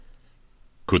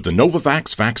Could the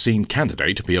Novavax vaccine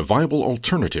candidate be a viable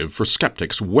alternative for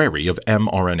skeptics wary of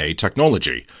mRNA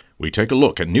technology? We take a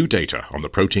look at new data on the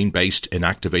protein-based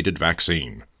inactivated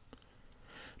vaccine.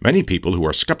 Many people who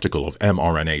are skeptical of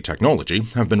mRNA technology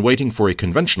have been waiting for a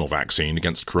conventional vaccine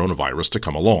against coronavirus to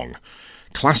come along.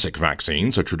 Classic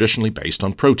vaccines are traditionally based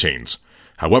on proteins.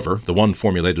 However, the one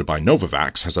formulated by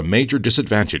Novavax has a major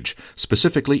disadvantage,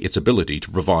 specifically its ability to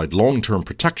provide long-term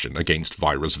protection against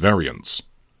virus variants.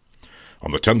 On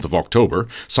the 10th of October,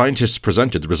 scientists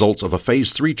presented the results of a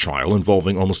Phase 3 trial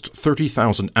involving almost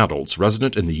 30,000 adults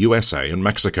resident in the USA and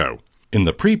Mexico. In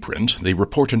the preprint, they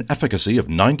report an efficacy of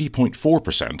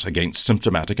 90.4% against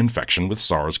symptomatic infection with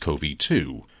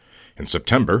SARS-CoV-2. In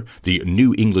September, the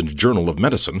New England Journal of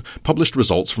Medicine published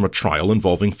results from a trial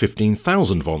involving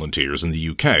 15,000 volunteers in the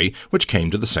UK, which came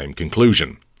to the same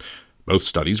conclusion. Both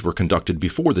studies were conducted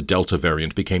before the Delta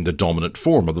variant became the dominant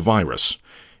form of the virus.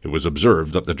 It was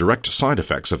observed that the direct side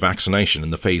effects of vaccination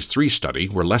in the Phase 3 study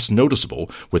were less noticeable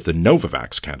with the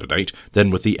Novavax candidate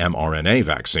than with the mRNA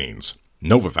vaccines.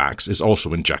 Novavax is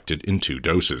also injected in 2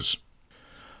 doses.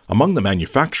 Among the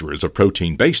manufacturers of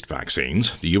protein-based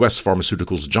vaccines, the U.S.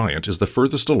 pharmaceuticals giant is the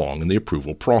furthest along in the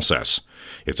approval process.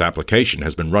 Its application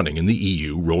has been running in the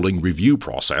EU rolling review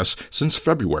process since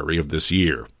February of this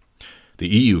year. The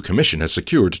EU Commission has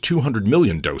secured 200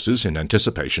 million doses in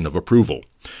anticipation of approval.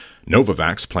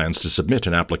 Novavax plans to submit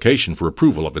an application for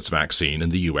approval of its vaccine in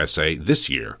the USA this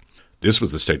year. This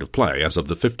was the state of play as of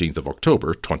the 15th of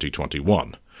October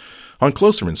 2021. On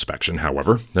closer inspection,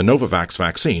 however, the Novavax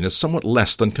vaccine is somewhat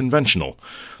less than conventional.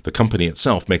 The company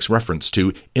itself makes reference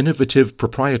to innovative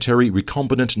proprietary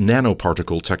recombinant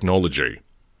nanoparticle technology.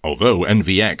 Although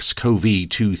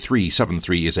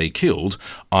NVX-CoV2373 is a killed,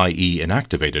 i.e.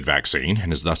 inactivated vaccine,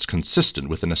 and is thus consistent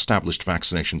with an established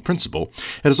vaccination principle,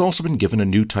 it has also been given a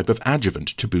new type of adjuvant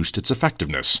to boost its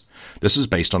effectiveness. This is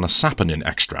based on a saponin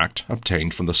extract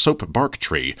obtained from the soap bark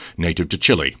tree native to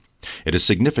Chile. It is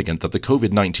significant that the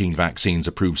COVID-19 vaccines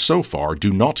approved so far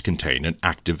do not contain an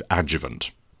active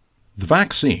adjuvant. The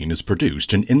vaccine is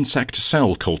produced in insect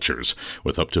cell cultures,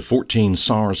 with up to 14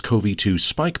 SARS-CoV-2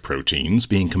 spike proteins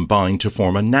being combined to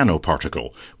form a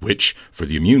nanoparticle, which, for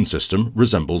the immune system,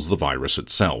 resembles the virus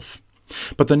itself.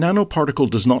 But the nanoparticle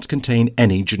does not contain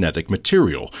any genetic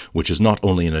material, which is not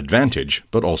only an advantage,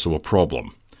 but also a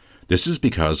problem. This is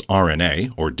because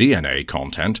RNA, or DNA,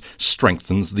 content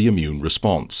strengthens the immune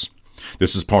response.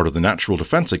 This is part of the natural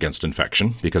defense against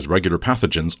infection because regular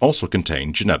pathogens also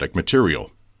contain genetic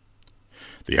material.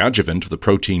 The adjuvant of the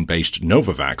protein-based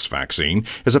Novavax vaccine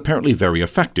is apparently very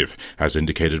effective, as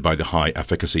indicated by the high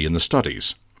efficacy in the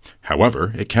studies.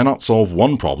 However, it cannot solve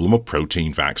one problem of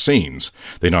protein vaccines.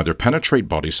 They neither penetrate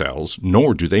body cells,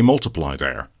 nor do they multiply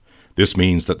there. This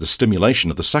means that the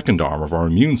stimulation of the second arm of our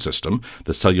immune system,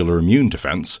 the cellular immune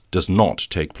defense, does not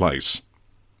take place.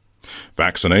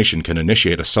 Vaccination can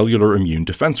initiate a cellular immune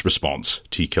defense response,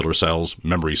 T killer cells,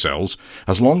 memory cells,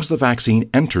 as long as the vaccine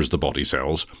enters the body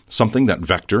cells, something that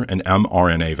vector and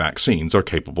mRNA vaccines are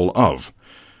capable of.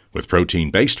 With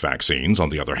protein-based vaccines, on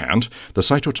the other hand, the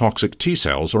cytotoxic T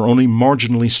cells are only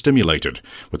marginally stimulated,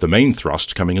 with the main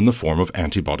thrust coming in the form of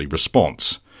antibody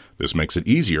response. This makes it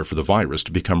easier for the virus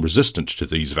to become resistant to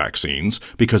these vaccines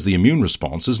because the immune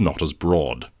response is not as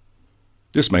broad.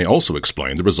 This may also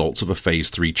explain the results of a Phase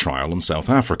 3 trial in South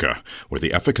Africa, where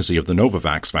the efficacy of the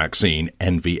Novavax vaccine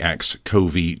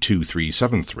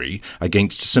NVX-CoV2373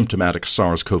 against symptomatic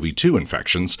SARS-CoV-2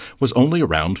 infections was only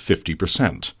around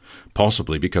 50%,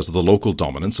 possibly because of the local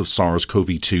dominance of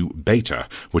SARS-CoV-2 Beta,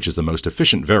 which is the most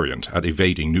efficient variant at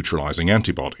evading neutralizing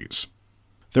antibodies.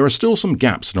 There are still some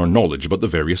gaps in our knowledge about the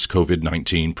various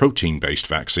COVID-19 protein-based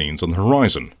vaccines on the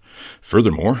horizon.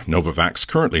 Furthermore, Novavax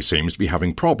currently seems to be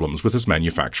having problems with its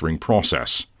manufacturing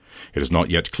process. It is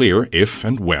not yet clear if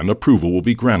and when approval will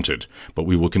be granted, but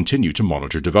we will continue to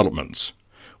monitor developments.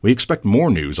 We expect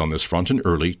more news on this front in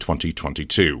early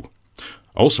 2022.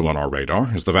 Also on our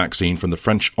radar is the vaccine from the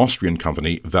French-Austrian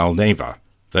company Valneva.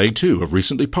 They, too, have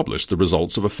recently published the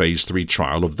results of a Phase 3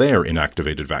 trial of their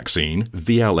inactivated vaccine,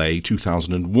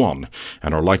 VLA-2001,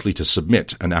 and are likely to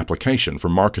submit an application for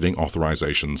marketing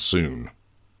authorization soon.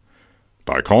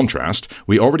 By contrast,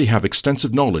 we already have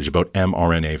extensive knowledge about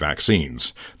mRNA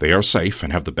vaccines. They are safe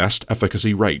and have the best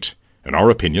efficacy rate. In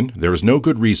our opinion, there is no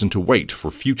good reason to wait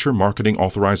for future marketing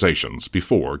authorizations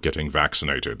before getting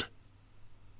vaccinated.